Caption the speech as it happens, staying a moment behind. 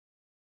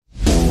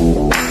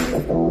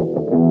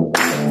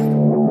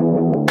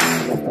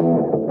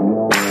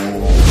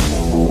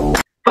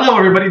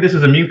everybody. This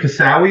is Amin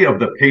Kasawi of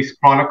the Pace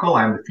Chronicle.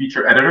 I'm the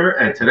feature editor,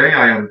 and today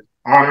I am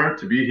honored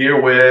to be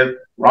here with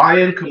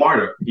Ryan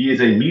Camarda. He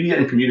is a media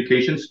and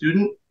communications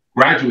student,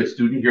 graduate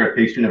student here at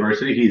Pace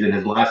University. He's in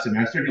his last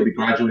semester. He'll be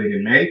graduating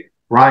in May.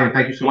 Ryan,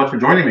 thank you so much for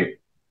joining me.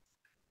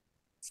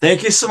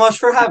 Thank you so much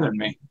for having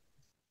me.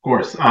 Of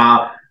course.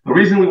 The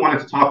reason we wanted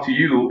to talk to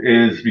you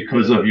is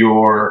because of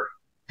your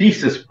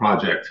thesis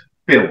project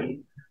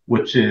film,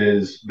 which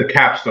is the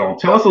capstone.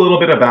 Tell us a little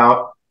bit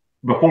about,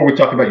 before we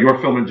talk about your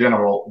film in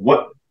general,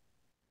 what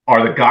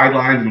are the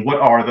guidelines and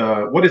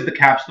what does the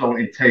capstone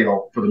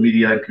entail for the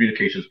media and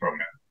communications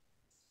program?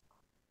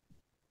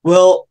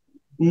 Well,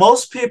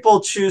 most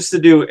people choose to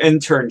do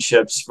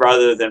internships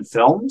rather than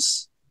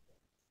films.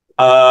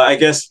 I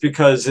guess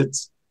because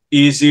it's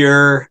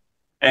easier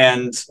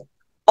and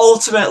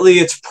ultimately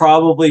it's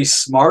probably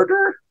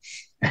smarter.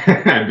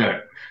 I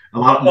bet. A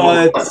lot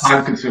more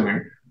time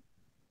consuming.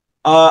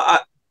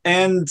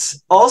 And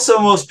also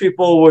most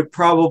people would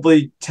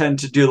probably tend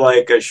to do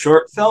like a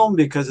short film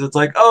because it's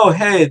like, oh,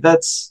 hey,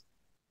 that's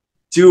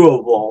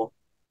doable.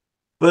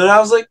 But I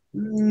was like,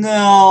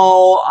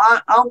 no,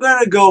 I'm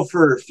going to go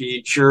for a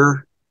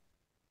feature.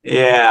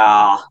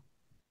 Yeah.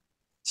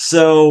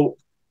 So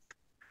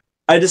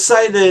I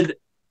decided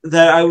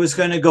that I was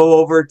going to go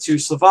over to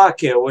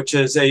Slovakia, which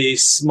is a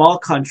small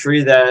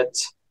country that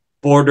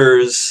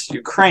borders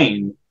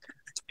Ukraine.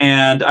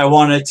 And I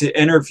wanted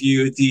to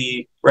interview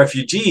the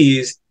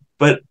refugees,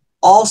 but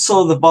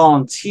also the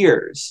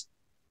volunteers.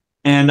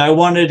 And I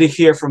wanted to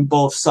hear from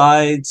both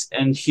sides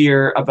and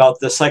hear about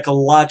the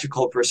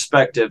psychological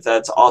perspective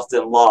that's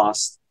often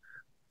lost.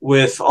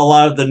 With a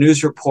lot of the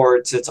news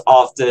reports, it's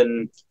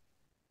often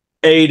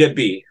A to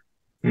B.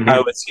 Mm-hmm.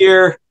 I was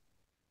here,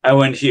 I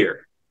went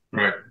here.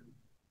 Right.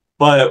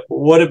 But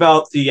what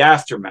about the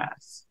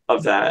aftermath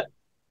of that?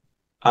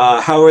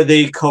 How are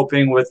they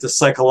coping with the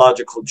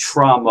psychological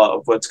trauma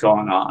of what's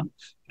going on?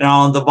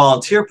 Now, on the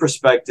volunteer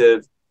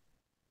perspective,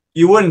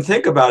 you wouldn't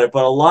think about it,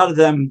 but a lot of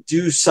them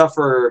do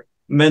suffer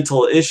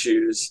mental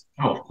issues.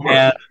 Oh, of course.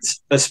 And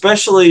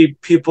especially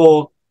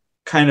people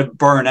kind of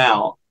burn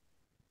out.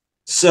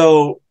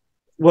 So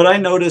what I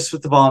noticed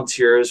with the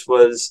volunteers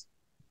was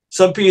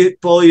some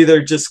people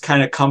either just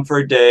kind of come for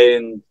a day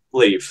and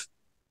leave.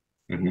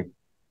 Mm-hmm.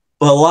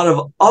 But a lot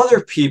of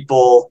other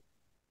people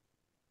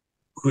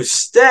who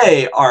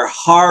stay are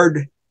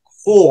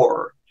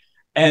hardcore,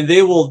 and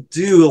they will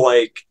do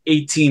like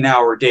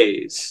 18-hour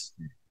days,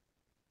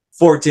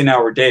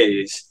 14-hour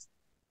days,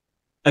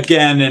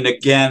 again and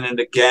again and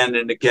again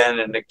and again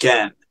and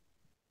again.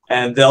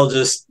 And they'll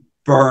just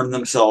burn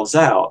themselves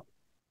out.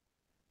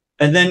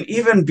 And then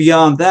even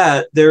beyond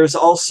that, there's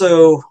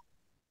also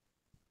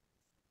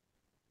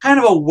kind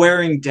of a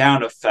wearing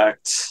down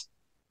effect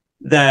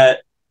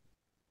that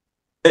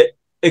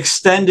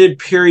extended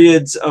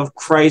periods of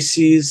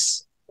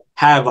crises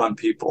have on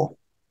people.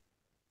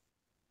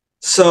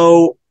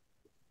 So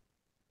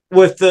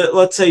with the,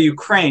 let's say,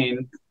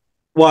 Ukraine,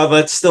 while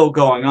that's still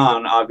going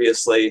on,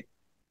 obviously.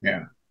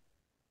 Yeah.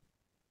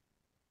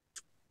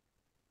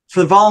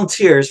 For the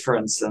volunteers, for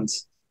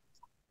instance,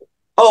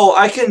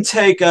 I can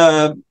take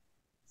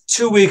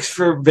 2 weeks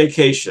for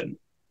vacation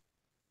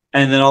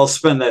and then I'll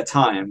spend that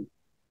time.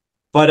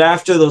 But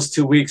after those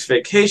 2 weeks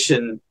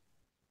vacation,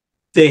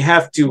 they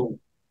have to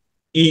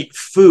eat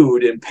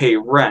food and pay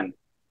rent.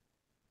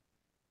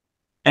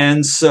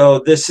 And so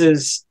this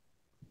is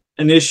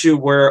an issue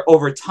where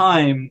over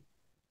time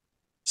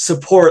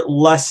support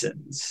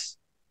lessens,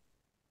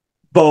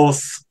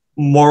 both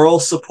moral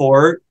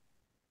support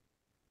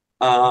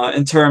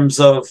in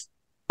terms of,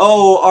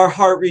 our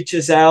heart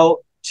reaches out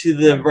to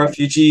the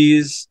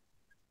refugees,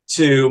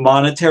 to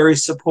monetary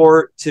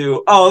support,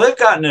 to, they've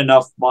gotten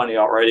enough money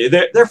already.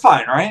 They're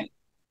fine,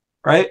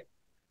 right?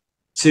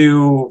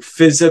 To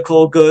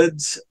physical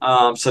goods,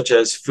 such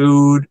as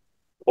food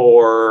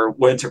or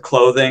winter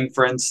clothing,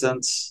 for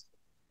instance,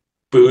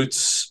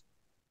 boots,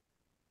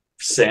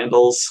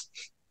 sandals.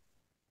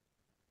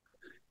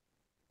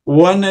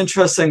 One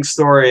interesting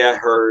story I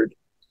heard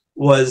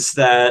was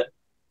that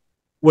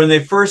when they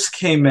first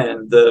came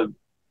in, the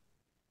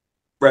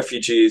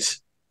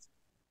refugees,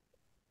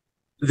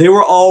 they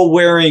were all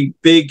wearing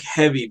big,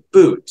 heavy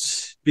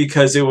boots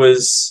because it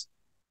was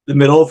the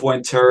middle of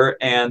winter,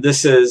 and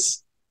this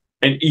is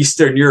an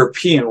Eastern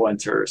European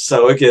winter,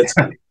 so it gets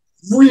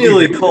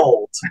really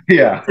cold.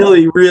 Yeah.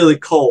 Really, really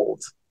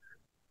cold.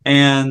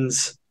 And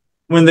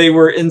when they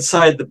were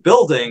inside the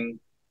building,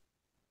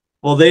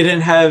 well, they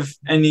didn't have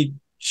any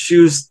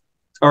shoes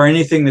or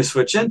anything to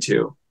switch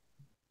into.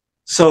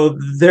 So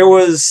there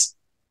was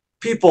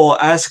people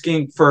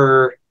asking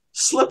for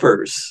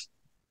slippers.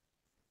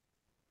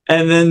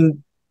 And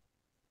then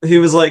he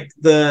was like,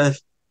 the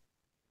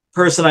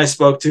person I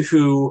spoke to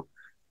who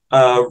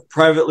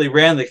privately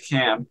ran the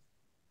camp,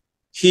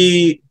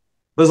 he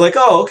was like,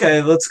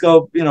 okay, let's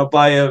go,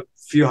 buy a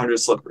few hundred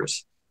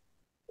slippers.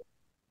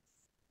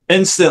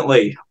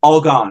 Instantly,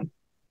 all gone.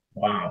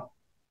 Wow.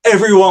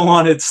 Everyone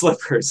wanted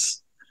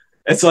slippers.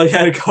 And so he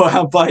had to go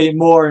out and buy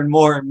more and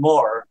more and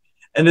more.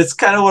 And it's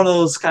kind of one of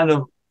those kind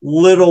of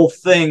little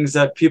things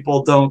that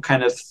people don't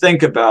kind of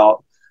think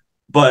about.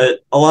 But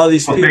a lot of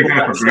these I'll take people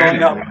that are for showing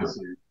granted, up.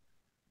 honestly.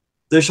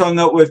 They're showing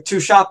up with two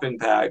shopping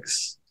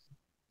bags,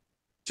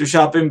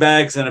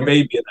 and a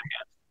baby in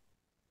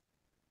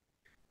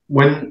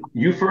When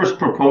you first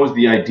proposed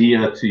the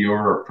idea to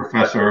your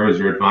professors,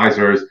 your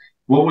advisors,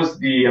 what was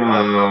the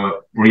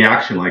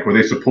reaction like? Were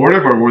they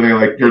supportive or were they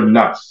like, you're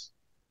nuts?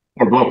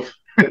 Or both?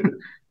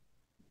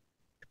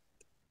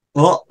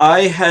 Well,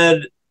 I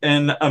had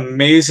an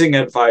amazing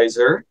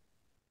advisor,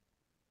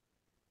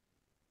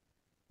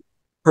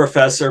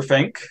 Professor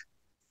Fink,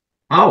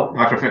 Oh,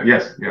 Dr. Finn.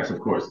 Yes, yes, of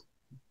course.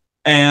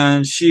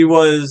 and she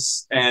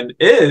was and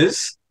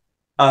is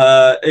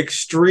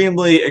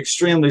extremely,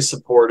 extremely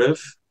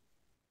supportive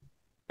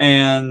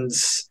and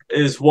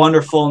is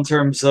wonderful in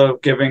terms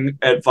of giving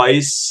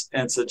advice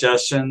and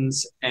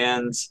suggestions.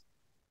 And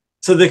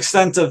to the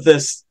extent of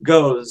this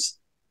goes,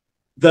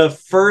 the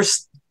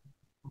first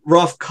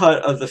rough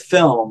cut of the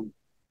film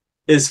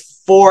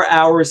is 4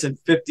 hours and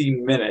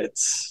 50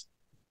 minutes.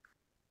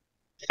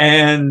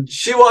 And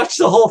she watched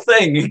the whole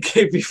thing and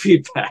gave me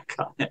feedback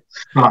on it.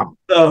 Huh.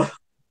 So,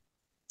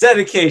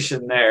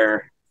 dedication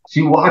there.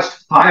 She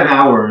watched 5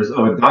 hours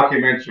of a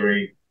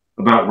documentary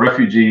about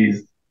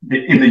refugees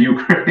in the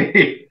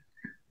Ukraine.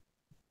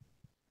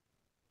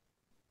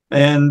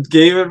 And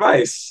gave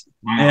advice.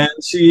 Wow. And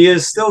she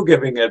is still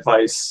giving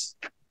advice.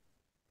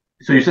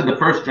 So you said the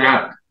first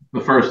draft,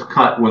 the first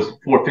cut was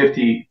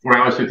 450, 4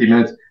 hours, 50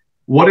 minutes.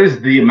 What is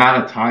the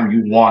amount of time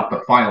you want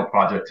the final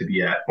project to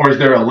be at? Or is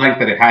there a length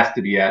that it has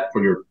to be at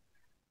for your,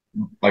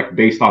 like,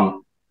 based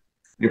on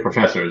your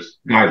professor's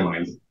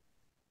guidelines?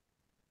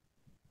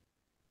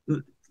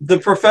 The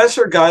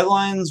professor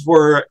guidelines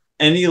were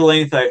any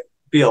length I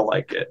feel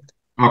like it.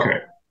 Okay,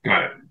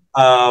 got it.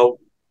 Uh,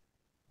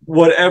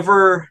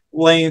 whatever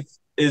length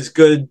is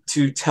good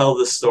to tell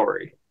the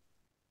story.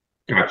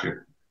 Gotcha.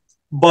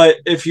 But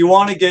if you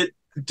want to get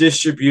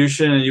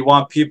distribution and you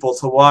want people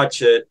to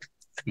watch it,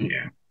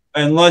 Yeah.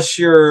 unless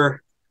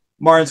you're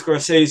Martin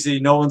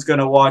Scorsese, no one's going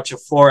to watch a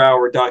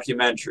 4-hour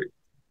documentary.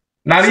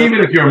 Not even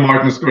if you're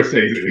Martin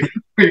Scorsese.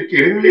 Are you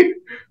kidding me?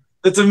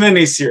 It's a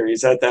mini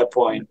series at that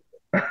point.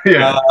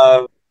 Yeah.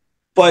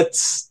 But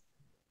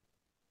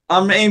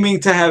I'm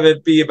aiming to have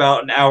it be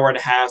about an hour and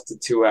a half to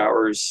 2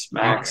 hours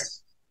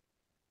max.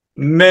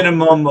 Okay.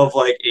 Minimum of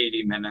like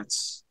 80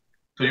 minutes.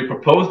 So you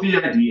proposed the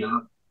idea.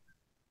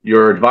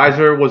 Your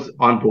advisor was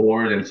on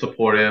board and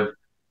supportive.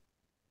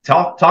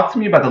 Talk to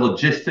me about the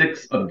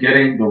logistics of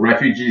getting the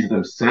refugees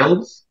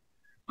themselves,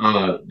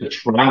 the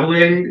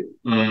traveling,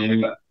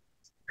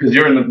 because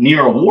you're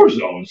near a war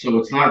zone. So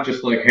it's not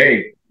just like,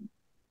 hey,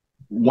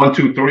 1,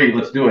 2, 3,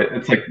 let's do it.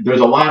 It's like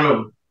there's a lot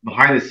of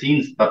behind the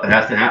scenes stuff that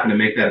has to happen to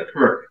make that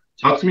occur.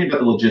 Talk to me about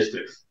the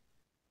logistics.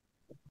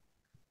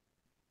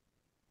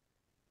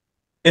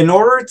 In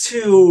order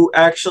to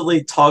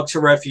actually talk to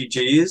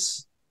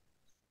refugees,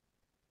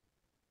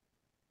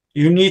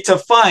 you need to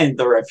find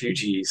the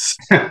refugees.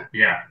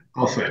 Yeah,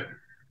 I'll say.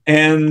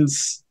 And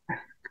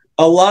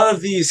a lot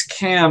of these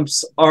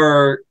camps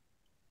are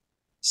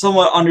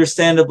somewhat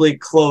understandably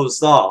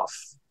closed off.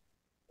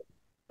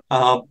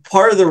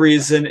 Part of the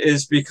reason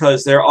is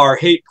because there are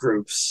hate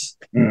groups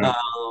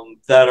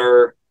that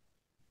are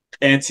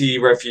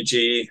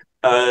anti-refugee.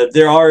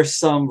 There are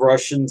some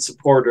Russian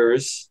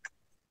supporters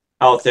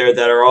out there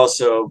that are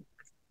also,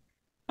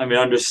 I mean,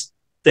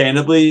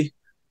 understandably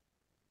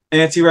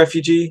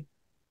anti-refugee.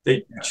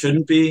 They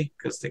shouldn't be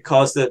because they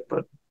caused it,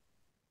 but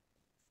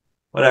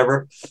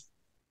whatever.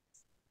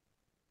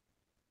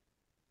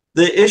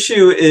 The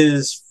issue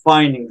is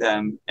finding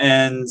them.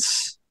 And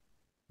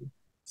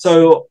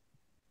so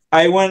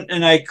I went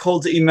and I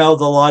cold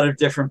emailed a lot of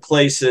different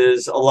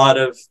places, a lot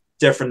of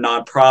different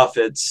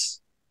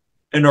nonprofits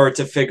in order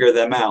to figure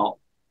them out.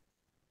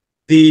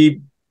 The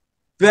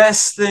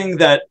best thing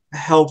that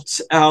helped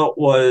out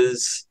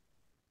was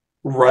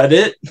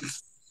Reddit.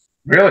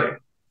 Really?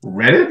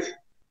 Reddit?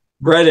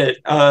 Reddit,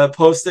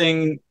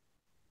 posting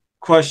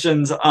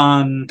questions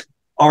on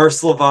our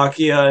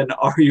Slovakia and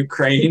our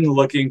Ukraine,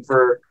 looking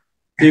for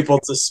people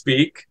to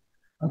speak.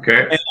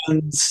 Okay.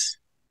 And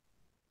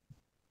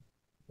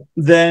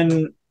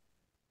then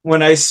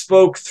when I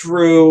spoke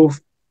through,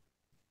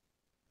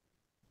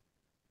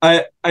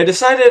 I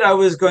decided I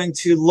was going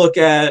to look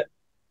at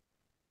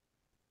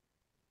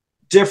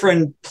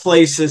different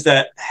places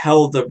that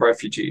held the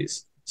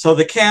refugees. So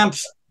the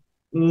camps,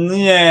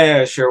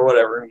 yeah, sure,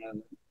 whatever.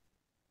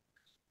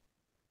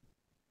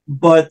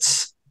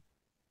 But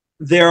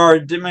there are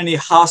many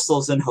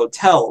hostels and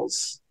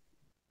hotels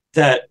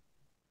that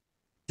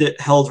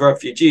held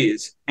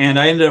refugees. And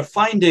I ended up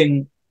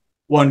finding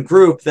one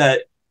group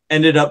that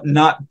ended up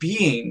not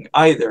being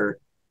either.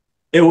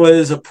 It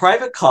was a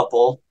private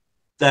couple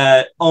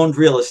that owned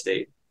real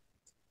estate.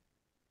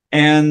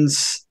 And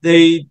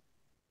they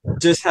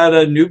just had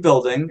a new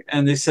building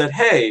and they said,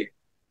 hey,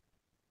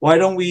 why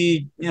don't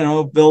we,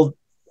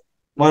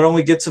 why don't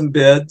we get some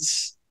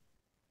bids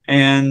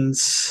and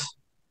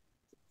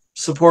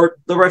support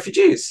the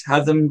refugees,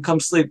 have them come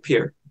sleep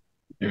here.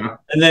 Yeah.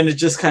 And then it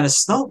just kind of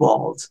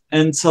snowballed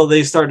until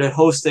they started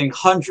hosting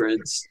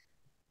hundreds,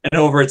 and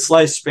over its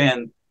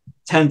lifespan,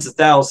 tens of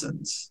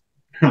thousands.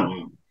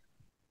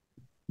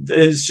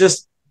 It's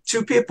just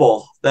two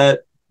people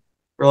that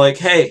were like,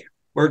 hey,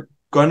 we're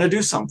going to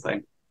do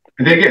something.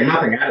 And they get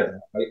nothing out of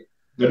that. Right?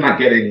 They're not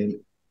getting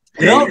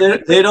No,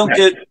 paid. they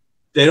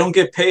don't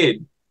get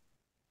paid.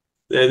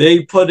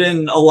 They put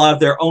in a lot of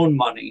their own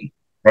money,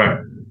 Right.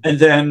 and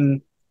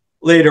then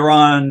later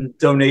on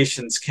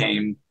donations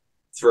came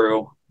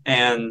through,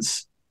 and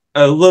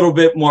a little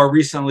bit more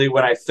recently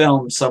when I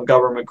filmed, some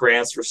government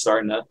grants were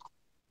starting to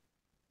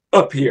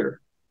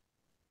appear.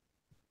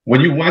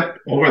 When you went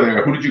over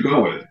there, who did you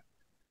go with?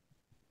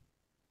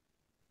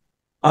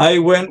 I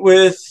went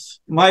with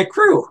my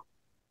crew,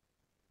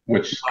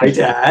 Which my consists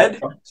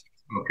dad,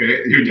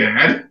 okay, your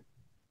dad.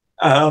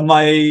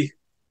 my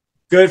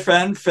good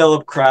friend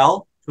Philip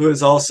Krell, who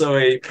is also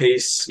a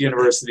Pace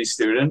University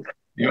student.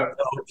 Yeah.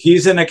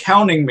 He's an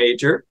accounting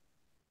major,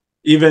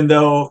 even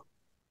though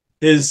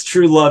his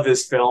true love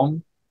is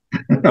film.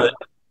 But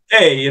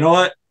hey, you know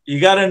what? You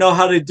got to know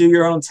how to do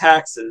your own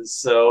taxes.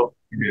 So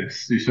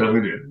Yes, you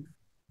certainly did.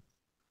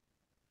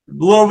 a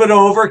little bit of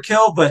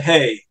overkill, but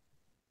hey,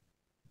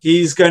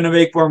 he's going to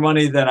make more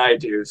money than I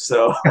do.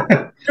 So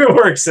it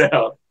works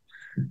out.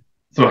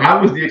 So,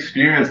 how was the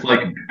experience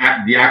like?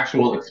 The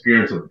actual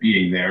experience of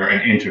being there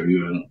and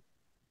interviewing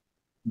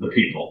the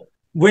people?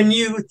 When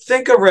you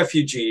think of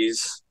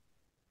refugees,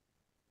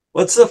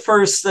 what's the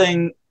first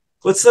thing?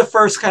 What's the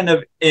first kind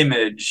of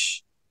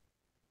image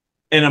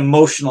and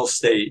emotional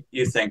state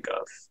you think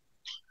of?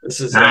 This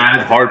is like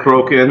Sad,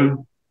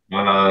 heartbroken,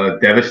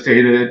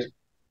 devastated,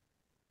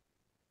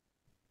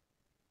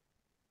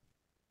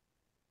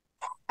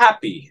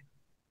 happy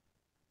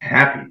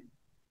happy,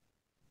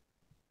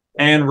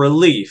 and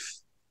relief.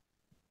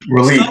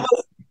 relief.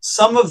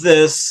 Some of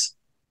this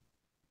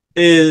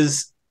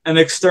is an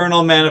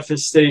external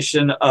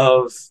manifestation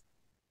of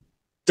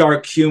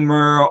dark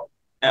humor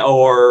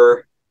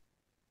or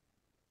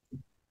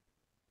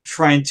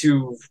trying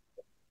to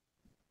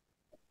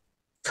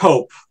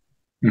cope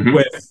Mm-hmm.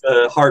 with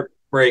the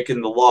heartbreak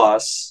and the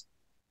loss.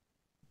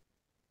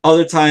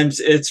 Other times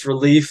it's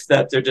relief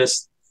that they're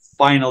just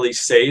finally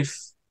safe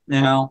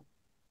now.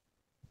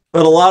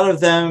 But a lot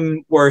of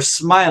them were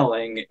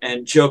smiling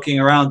and joking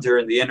around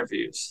during the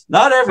interviews.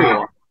 Not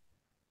everyone.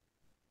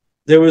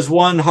 There was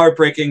one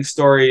heartbreaking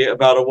story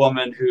about a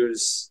woman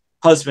whose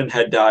husband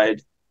had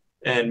died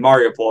in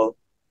Mariupol.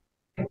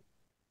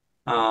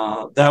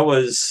 That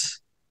was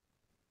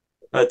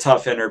a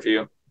tough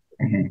interview.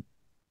 Mm-hmm.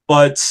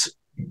 But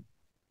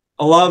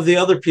a lot of the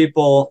other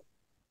people,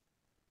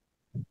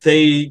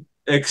 they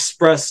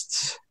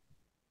expressed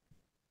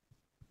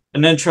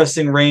an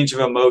interesting range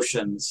of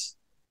emotions.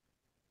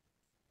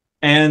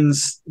 And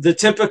the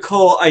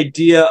typical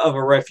idea of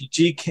a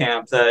refugee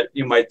camp that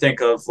you might think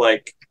of,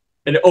 like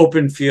an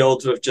open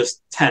field with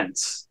just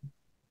tents.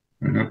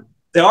 Mm-hmm.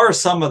 There are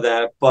some of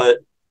that, but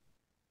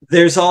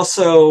there's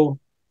also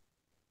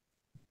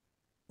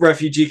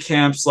refugee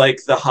camps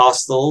like the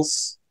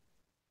hostels.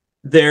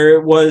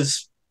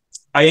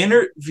 I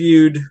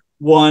interviewed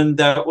one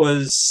that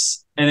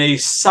was in a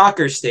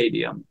soccer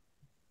stadium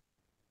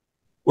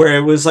where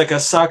it was like a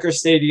soccer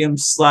stadium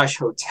 /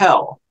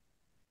 hotel.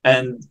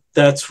 And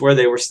that's where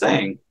they were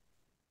staying.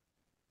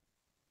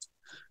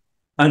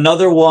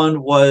 Another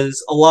one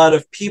was a lot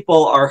of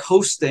people are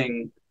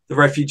hosting the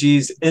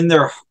refugees in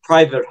their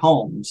private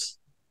homes.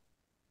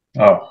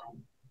 Oh,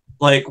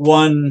 Like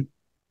one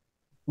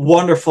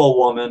wonderful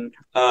woman,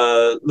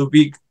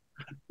 Lubika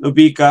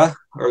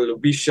or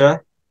Lubisha,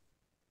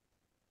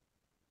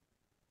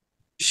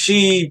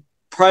 she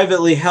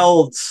privately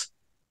held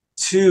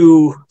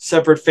two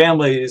separate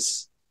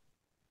families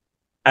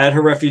at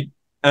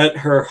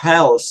her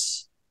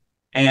house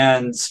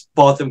and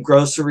bought them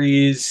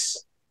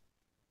groceries,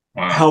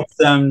 wow. helped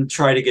them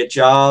try to get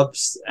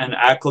jobs and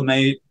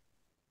acclimate,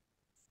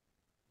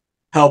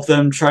 helped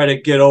them try to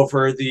get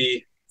over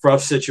the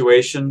rough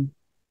situation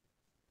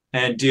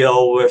and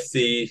deal with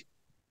the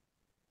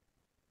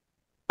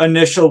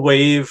initial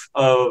wave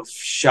of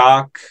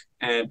shock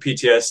and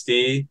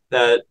PTSD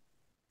that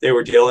they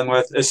were dealing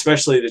with,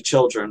 especially the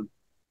children.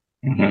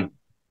 Mm-hmm.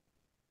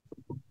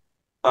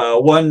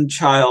 One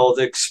child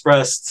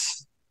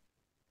expressed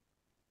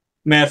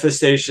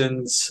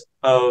manifestations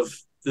of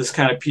this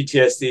kind of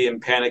PTSD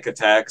and panic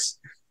attacks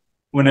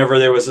whenever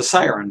there was a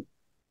siren.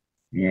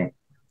 Yeah.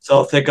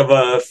 So think of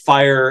a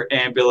fire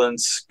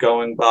ambulance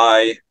going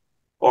by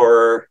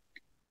or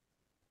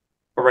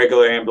a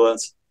regular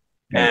ambulance.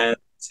 Yeah. And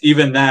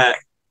even that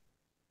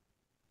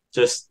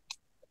just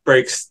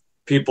breaks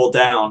people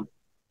down,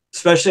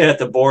 especially at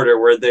the border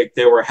where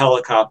there were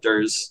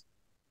helicopters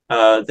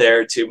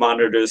there to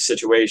monitor the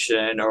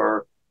situation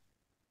or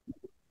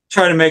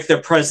try to make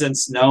their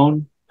presence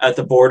known at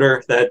the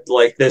border that,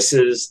 like, this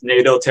is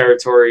NATO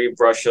territory,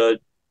 Russia,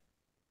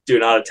 do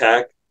not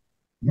attack.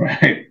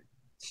 Right.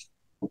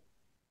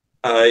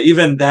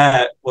 Even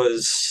that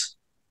was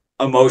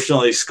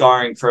emotionally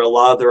scarring for a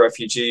lot of the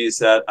refugees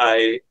that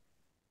I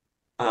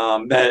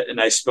met and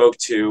I spoke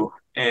to,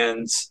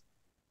 and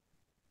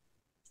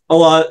a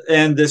lot.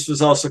 And this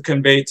was also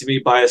conveyed to me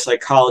by a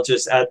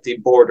psychologist at the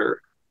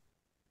border,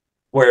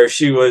 where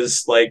she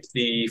was like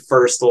the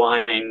first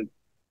line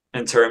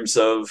in terms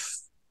of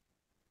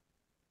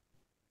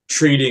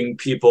treating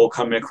people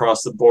coming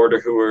across the border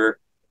who were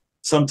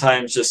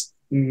sometimes just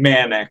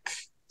manic,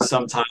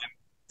 sometimes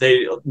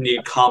they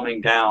need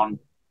calming down.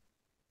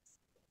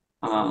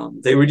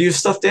 They would use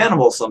stuffed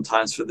animals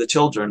sometimes for the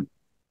children.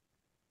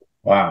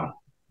 Wow.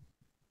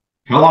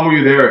 How long were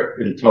you there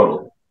in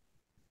total?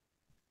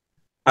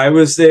 I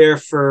was there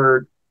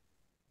for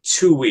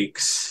 2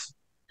 weeks,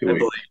 Two I weeks.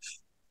 believe.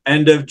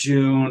 End of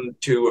June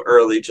to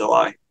early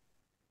July.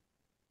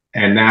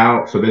 And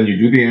now, so then you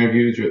do the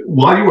interviews.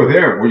 While you were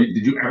there,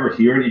 did you ever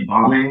hear any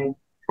bombing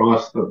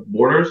across the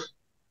borders?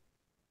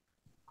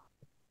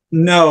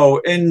 No,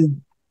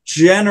 in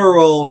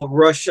general,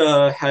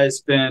 Russia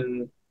has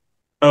been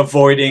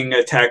avoiding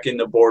attacking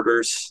the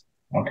borders,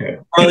 Okay.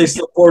 or at least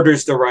the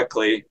borders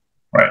directly.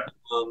 Right.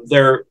 Um,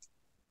 there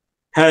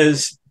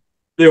has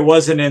there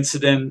was an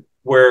incident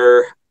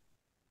where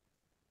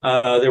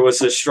there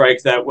was a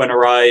strike that went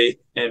awry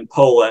in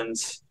Poland,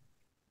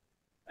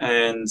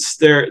 and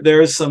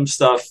there's some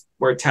stuff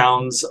where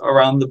towns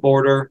around the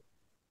border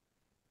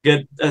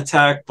get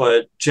attacked,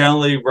 but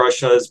generally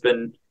Russia has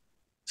been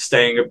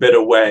staying a bit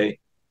away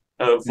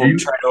of trying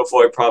to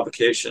avoid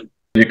provocation.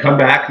 You come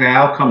back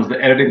now, comes the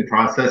editing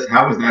process.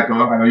 How is that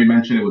going? I know you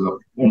mentioned it was a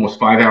almost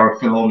 5 hour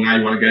film. Now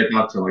you want to get it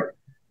down to like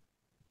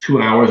 2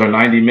 hours or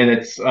 90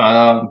 minutes.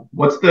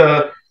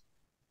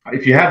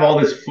 If you have all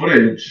this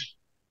footage,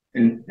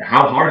 and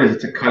how hard is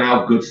it to cut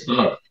out good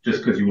stuff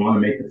just because you want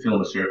to make the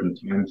film a certain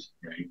time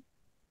frame?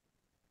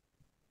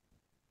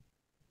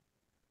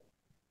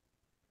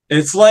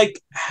 It's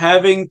like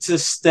having to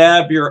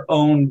stab your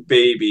own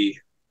baby.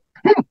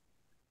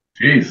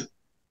 Jeez,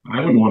 I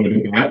wouldn't want to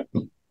do that.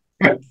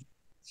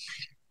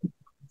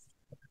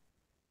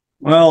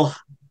 Well,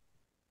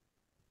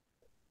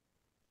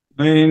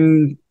 I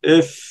mean,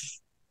 if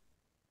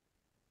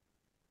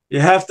you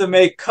have to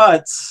make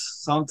cuts,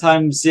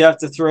 sometimes you have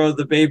to throw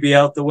the baby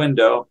out the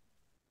window.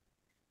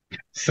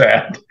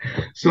 Sad.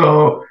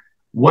 So,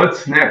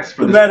 what's next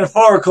for The this?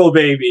 metaphorical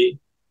baby.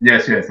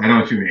 Yes, I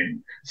know what you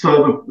mean.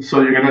 So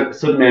you're gonna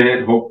submit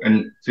it, hope,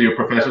 and to your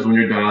professors when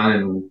you're done,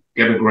 and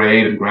get a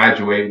grade and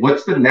graduate.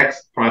 What's the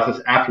next process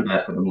after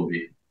that for the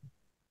movie?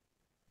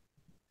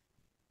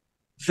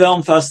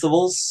 Film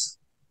festivals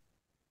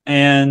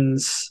and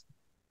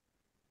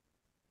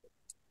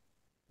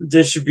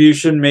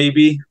distribution,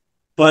 maybe.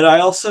 But I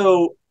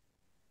also,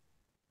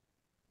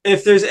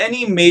 if there's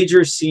any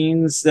major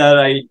scenes that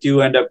I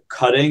do end up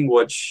cutting,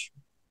 which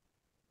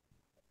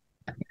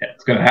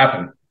It's gonna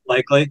happen.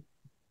 likely,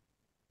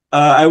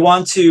 I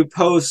want to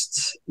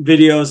post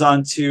videos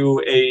onto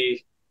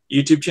a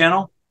YouTube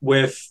channel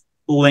with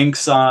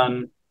links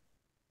on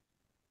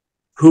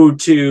who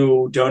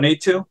to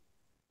donate to.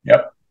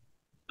 Yep.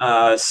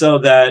 So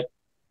that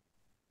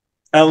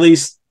at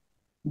least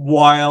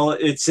while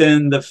it's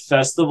in the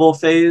festival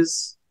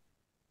phase,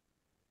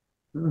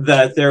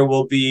 that there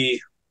will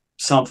be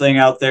something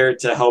out there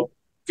to help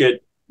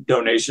get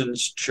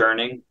donations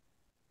churning.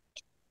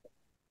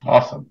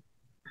 Awesome.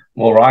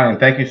 Well, Ryan,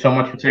 thank you so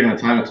much for taking the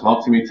time to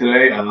talk to me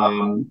today.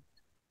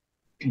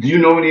 Do you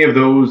know any of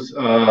those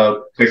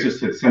places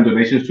to send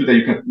donations to that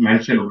you can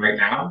mention right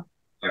now?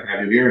 Like,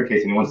 have you here in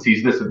case anyone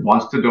sees this and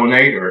wants to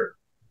donate or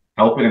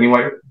help in any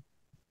way?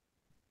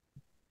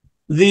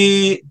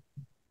 The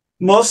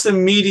most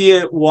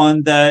immediate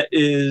one that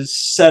is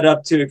set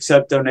up to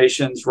accept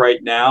donations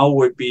right now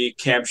would be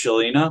Camp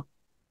Shalina,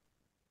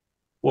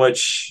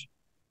 which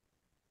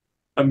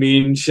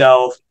Amin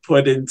shall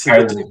put into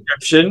the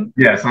description.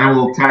 Yes, I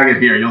will tag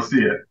it here. You'll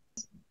see it.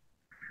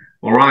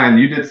 Well, Ryan,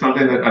 you did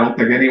something that I don't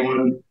think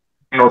anyone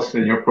else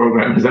in your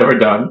program has ever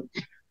done.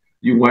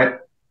 You went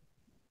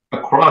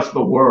across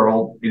the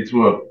world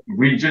into a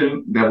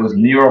region that was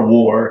near a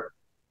war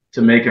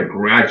to make a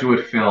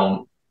graduate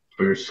film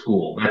for your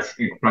school. That's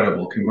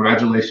incredible.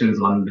 Congratulations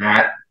on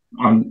that,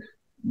 on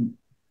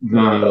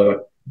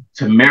the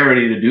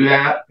temerity to do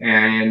that.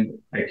 And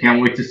I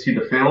can't wait to see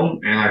the film.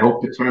 And I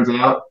hope it turns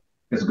out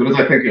as good as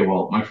I think it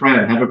will. My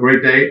friend, have a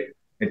great day.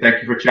 And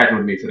thank you for chatting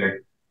with me today.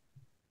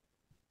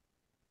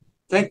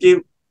 Thank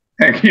you.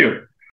 Thank you.